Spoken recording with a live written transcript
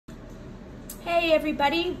Hey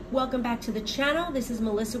everybody, welcome back to the channel. This is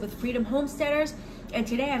Melissa with Freedom Homesteaders, and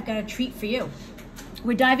today I've got a treat for you.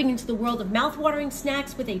 We're diving into the world of mouthwatering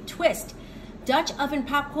snacks with a twist: Dutch oven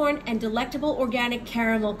popcorn and delectable organic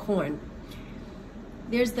caramel corn.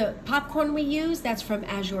 There's the popcorn we use, that's from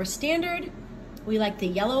Azure Standard. We like the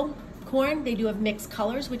yellow corn. They do have mixed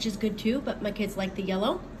colors, which is good too, but my kids like the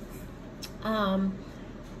yellow. I'm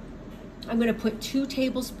gonna put 2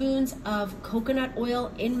 tablespoons of coconut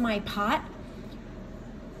oil in my pot.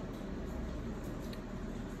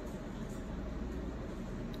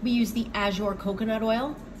 We use the Azure coconut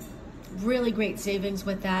oil. Really great savings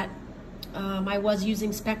with that. I was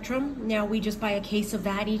using Spectrum. Now we just buy a case of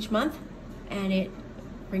that each month and it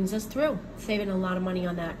brings us through, saving a lot of money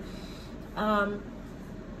on that.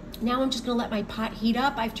 Now I'm just gonna let my pot heat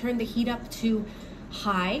up. I've turned the heat up to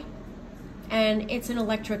high, and it's an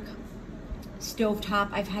electric stovetop.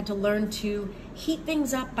 I've had to learn to heat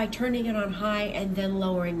things up by turning it on high and then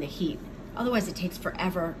lowering the heat. Otherwise it takes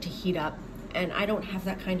forever to heat up, and I don't have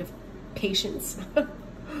that kind of patience.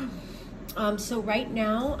 So right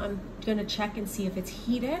now I'm gonna check and see if it's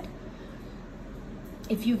heated.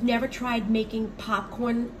 If you've never tried making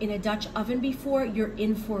popcorn in a Dutch oven before, you're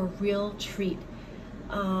in for a real treat.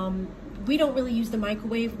 We don't really use the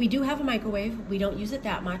microwave. We do have a microwave. We don't use it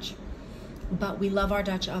that much, but we love our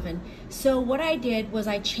Dutch oven. So what I did was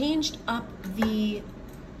I changed up the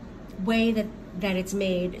way that it's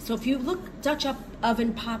made. So if you look Dutch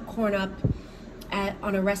oven popcorn up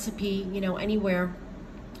on a recipe, you know, anywhere,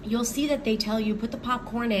 you'll see that they tell you put the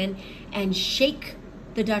popcorn in and shake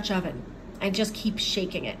the Dutch oven and just keep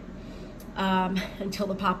shaking it until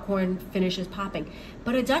the popcorn finishes popping.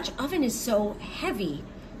 But a Dutch oven is so heavy,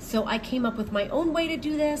 so I came up with my own way to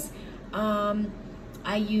do this.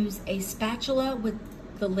 I use a spatula with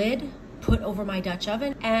the lid put over my Dutch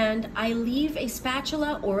oven, and I leave a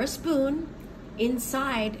spatula or a spoon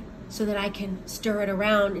inside so that I can stir it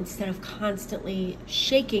around instead of constantly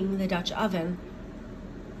shaking the Dutch oven.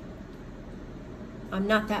 I'm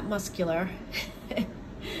not that muscular.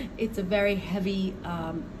 It's a very heavy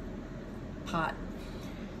pot.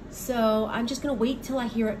 So I'm just gonna wait till I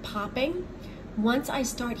hear it popping. Once I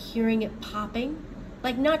start hearing it popping,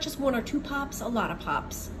 like not just 1 or 2 pops, a lot of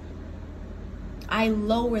pops, I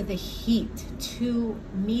lower the heat to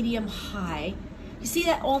medium high. You see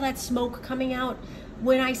that all that smoke coming out?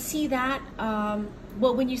 When I see that,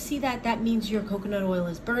 well, when you see that, that means your coconut oil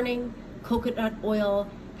is burning. Coconut oil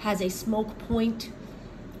has a smoke point,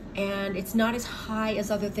 and it's not as high as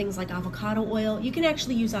other things like avocado oil. You can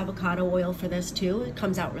actually use avocado oil for this too. It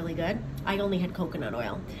comes out really good. I only had coconut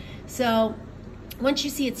oil. So once you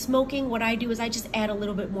see it smoking, what I do is I just add a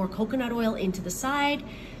little bit more coconut oil into the side,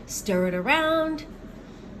 stir it around.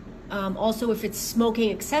 Also, if it's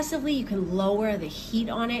smoking excessively, you can lower the heat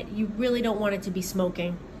on it. You really don't want it to be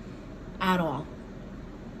smoking at all.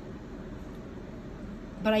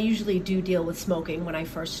 But I usually do deal with smoking when I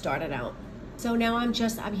first started out. So now I'm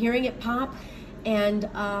hearing it pop, and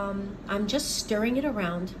I'm just stirring it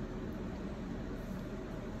around.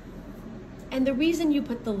 And the reason you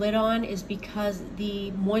put the lid on is because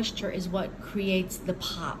the moisture is what creates the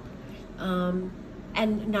pop.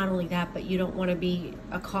 And not only that, but you don't want to be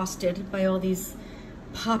accosted by all these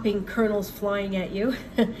popping kernels flying at you.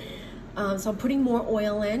 So I'm putting more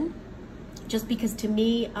oil in, just because to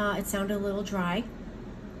me it sounded a little dry.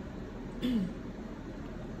 A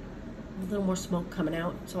little more smoke coming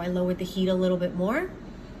out, so I lowered the heat a little bit more.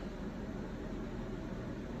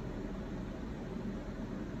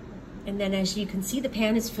 And then as you can see, the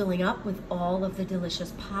pan is filling up with all of the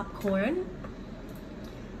delicious popcorn.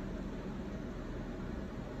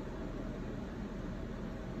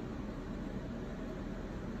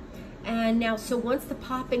 And now, so once the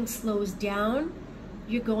popping slows down,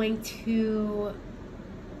 you're going to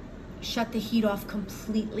shut the heat off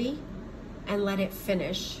completely and let it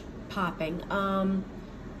finish popping.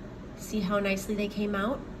 See how nicely they came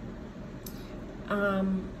out? So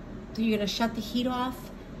you're gonna shut the heat off,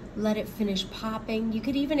 let it finish popping. You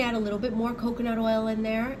could even add a little bit more coconut oil in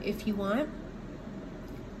there if you want.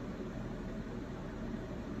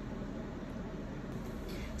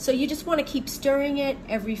 So you just want to keep stirring it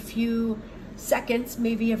every few seconds,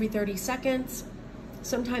 maybe every 30 seconds.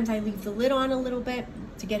 Sometimes I leave the lid on a little bit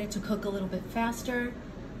to get it to cook a little bit faster.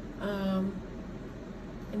 And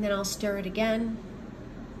then I'll stir it again.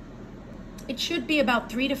 It should be about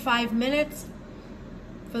 3 to 5 minutes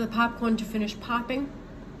for the popcorn to finish popping.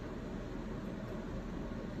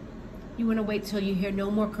 You want to wait till you hear no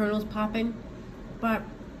more kernels popping, but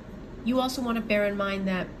you also want to bear in mind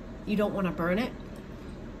that you don't want to burn it.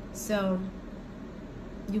 So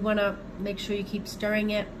you want to make sure you keep stirring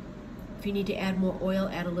it If you need to add more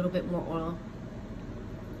oil, add a little bit more oil.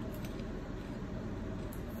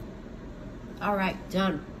 All right,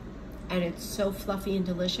 done. And it's so fluffy and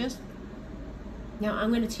delicious. Now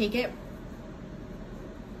I'm gonna take it.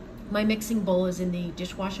 My mixing bowl is in the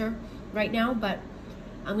dishwasher right now, but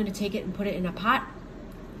I'm gonna take it and put it in a pot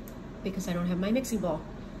because I don't have my mixing bowl.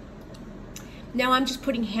 Now I'm just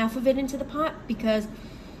putting half of it into the pot because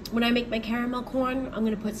when I make my caramel corn, I'm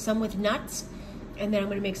gonna put some with nuts and then I'm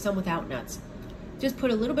gonna make some without nuts. Just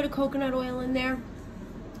put a little bit of coconut oil in there,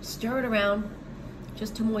 stir it around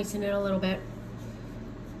just to moisten it a little bit.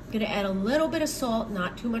 Gonna add a little bit of salt,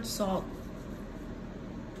 not too much salt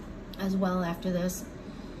as well after this.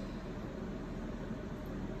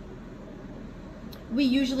 We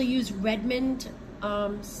usually use Redmond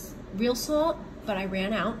real salt, but I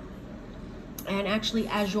ran out. And actually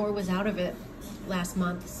Azure was out of it last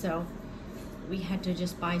month, so we had to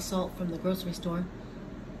just buy salt from the grocery store.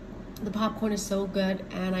 The popcorn is so good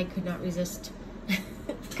and I could not resist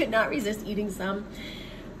could not resist eating some.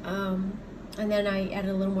 And then I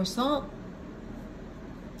added a little more salt,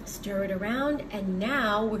 stir it around, and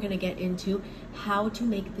now we're gonna get into how to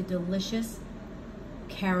make the delicious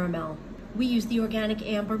caramel. We use the organic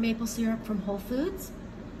amber maple syrup from Whole Foods.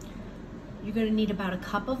 You're gonna need about a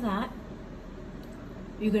cup of that.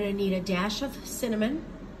 You're gonna need a dash of cinnamon.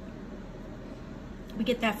 We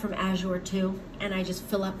get that from Azure too, and I just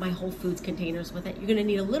fill up my Whole Foods containers with it. You're gonna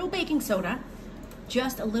need a little baking soda,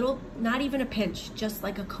 just a little, not even a pinch, just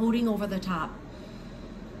like a coating over the top.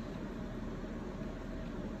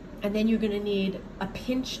 And then you're gonna need a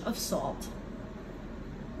pinch of salt.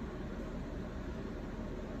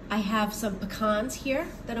 I have some pecans here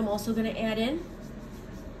that I'm also gonna add in.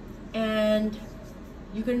 And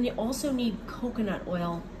you're gonna also need coconut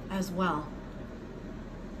oil as well.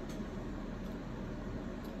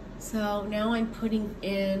 So now I'm putting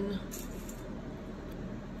in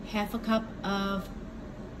half a cup of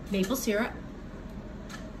maple syrup.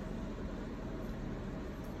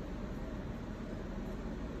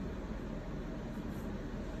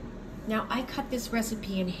 Now I cut this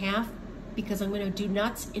recipe in half because I'm going to do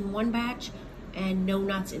nuts in one batch and no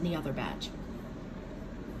nuts in the other batch.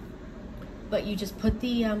 But you just put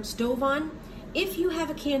the stove on. If you have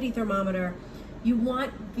a candy thermometer, you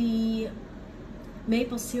want the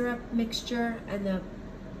maple syrup mixture and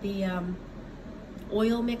the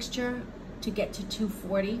oil mixture to get to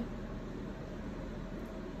 240.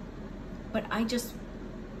 But I just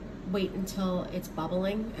wait until it's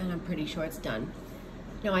bubbling and I'm pretty sure it's done.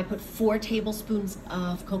 Now I put 4 tablespoons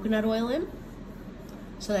of coconut oil in.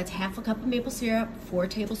 So that's half a cup of maple syrup, 4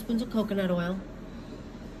 tablespoons of coconut oil.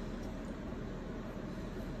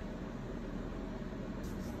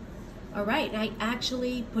 All right, I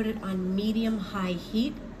actually put it on medium-high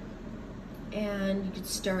heat, and you can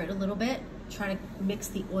stir it a little bit. Try to mix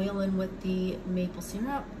the oil in with the maple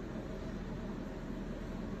syrup.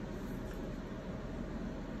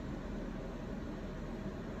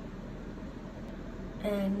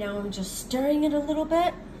 And now I'm just stirring it a little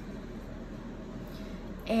bit.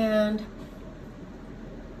 And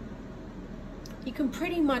you can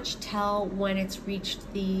pretty much tell when it's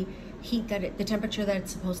reached the heat the temperature that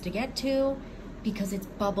it's supposed to get to, because it's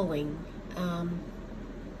bubbling,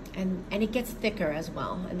 and it gets thicker as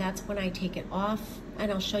well. And that's when I take it off,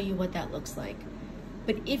 and I'll show you what that looks like.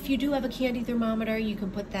 But if you do have a candy thermometer, you can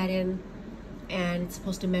put that in, and it's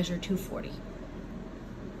supposed to measure 240.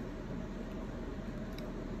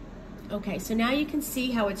 Okay, so now you can see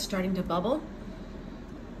how it's starting to bubble.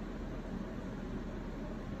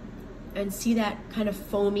 And see that kind of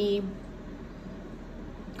foamy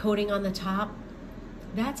coating on the top.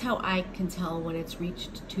 That's how I can tell when it's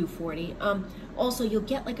reached 240. Also, you'll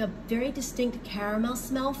get like a very distinct caramel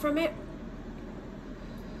smell from it.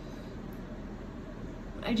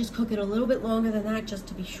 I just cook it a little bit longer than that just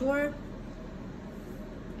to be sure.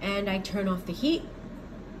 And I turn off the heat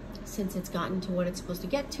since it's gotten to what it's supposed to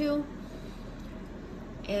get to.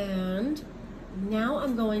 And now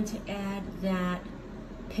I'm going to add that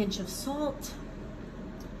pinch of salt.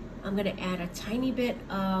 I'm gonna add a tiny bit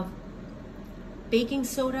of baking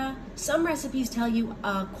soda. Some recipes tell you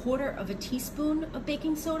 1/4 of a teaspoon of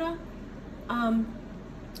baking soda.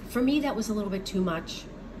 For me, that was a little bit too much.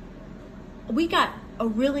 We got a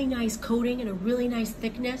really nice coating and a really nice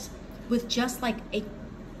thickness with just like a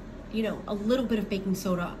little bit of baking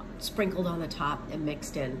soda sprinkled on the top and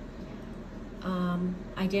mixed in.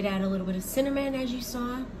 I did add a little bit of cinnamon, as you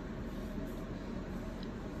saw.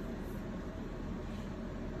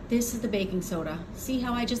 This is the baking soda. See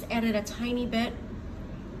how I just added a tiny bit?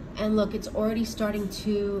 And look, it's already starting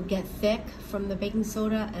to get thick from the baking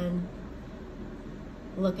soda, and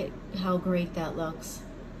Look at how great that looks.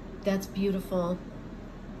 That's beautiful.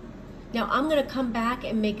 Now I'm gonna come back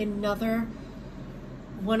and make another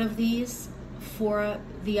one of these for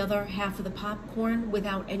the other half of the popcorn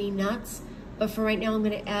without any nuts. But for right now, I'm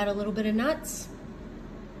gonna add a little bit of nuts.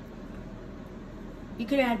 You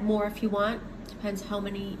could add more if you want. Depends how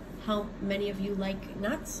many of you like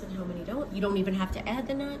nuts and how many don't. You don't even have to add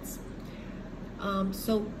the nuts.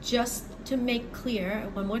 So just to make clear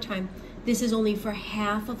one more time, this is only for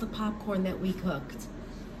half of the popcorn that we cooked.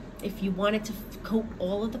 If you wanted to coat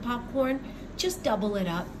all of the popcorn, just double it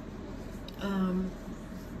up. And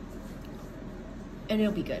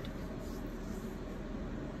it'll be good.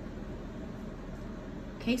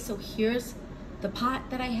 Okay, so here's the pot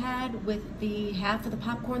that I had with the half of the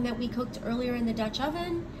popcorn that we cooked earlier in the Dutch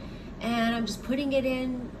oven. And I'm just putting it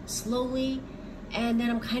in slowly, and then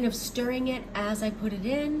I'm kind of stirring it as I put it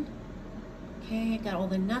in. Okay, I got all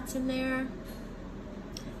the nuts in there.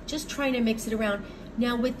 Just trying to mix it around.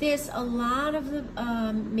 Now with this, a lot of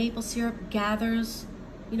the maple syrup gathers,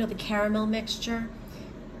 you know, the caramel mixture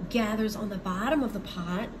gathers on the bottom of the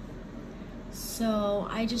pot. So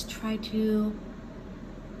I just try to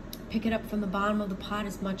pick it up from the bottom of the pot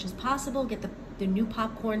as much as possible, get the new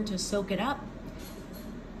popcorn to soak it up.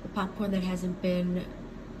 The popcorn that hasn't been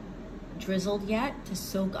drizzled yet to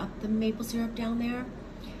soak up the maple syrup down there.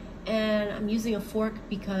 And I'm using a fork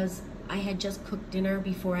because I had just cooked dinner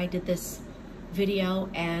before I did this video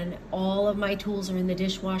and all of my tools are in the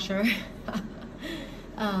dishwasher.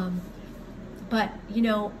 But you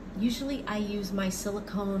know, usually I use my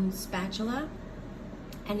silicone spatula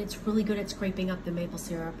and it's really good at scraping up the maple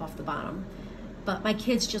syrup off the bottom. But my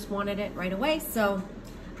kids just wanted it right away, so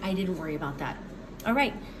I didn't worry about that. All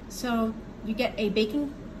right, so you get a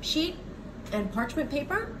baking sheet and parchment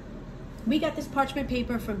paper. We got this parchment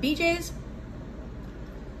paper from BJ's.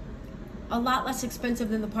 A lot less expensive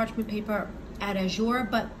than the parchment paper at Azure,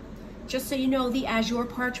 but just so you know, the Azure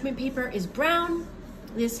parchment paper is brown.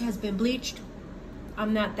 This has been bleached.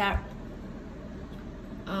 I'm not that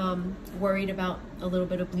worried about a little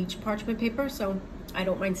bit of bleached parchment paper, so I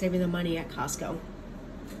don't mind saving the money at Costco.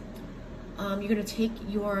 You're gonna take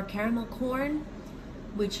your caramel corn,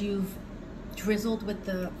 which you've drizzled with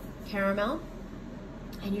the caramel,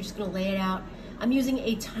 and you're just gonna lay it out. I'm using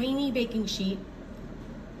a tiny baking sheet.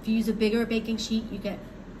 If you use a bigger baking sheet, you get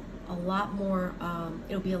a lot more,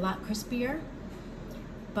 it'll be a lot crispier.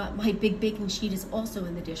 But my big baking sheet is also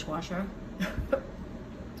in the dishwasher.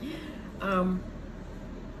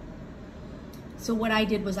 So what I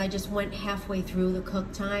did was I just went halfway through the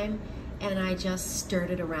cook time and I just stirred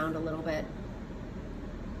it around a little bit.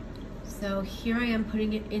 So here I am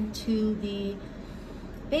putting it into the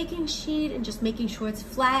baking sheet and just making sure it's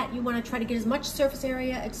flat. You want to try to get as much surface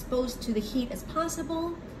area exposed to the heat as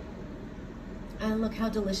possible. And look how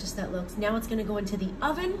delicious that looks. Now it's going to go into the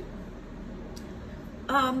oven.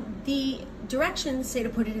 The directions say to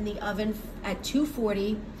put it in the oven at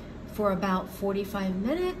 240 for about 45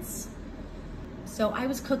 minutes. So I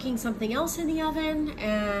was cooking something else in the oven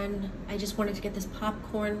and I just wanted to get this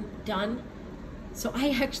popcorn done. So I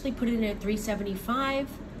actually put it in at 375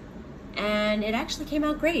 and it actually came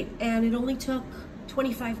out great. And it only took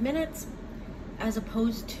 25 minutes as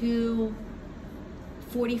opposed to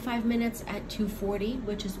 45 minutes at 240,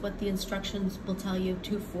 which is what the instructions will tell you,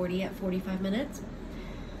 240 at 45 minutes.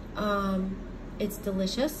 It's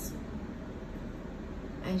delicious.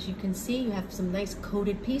 As you can see, you have some nice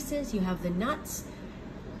coated pieces, you have the nuts.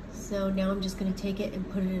 So now I'm just gonna take it and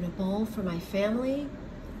put it in a bowl for my family.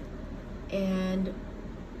 And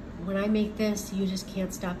when I make this, you just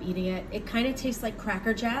can't stop eating it. It kind of tastes like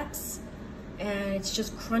Cracker Jacks, and it's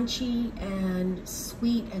just crunchy and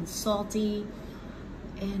sweet and salty.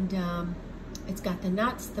 And it's got the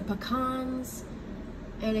nuts, the pecans,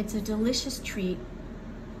 and it's a delicious treat.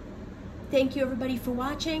 Thank you everybody for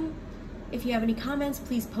watching. If you have any comments,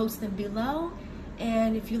 please post them below.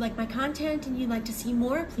 And if you like my content and you'd like to see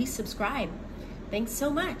more, please subscribe. Thanks so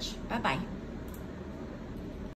much. Bye-bye.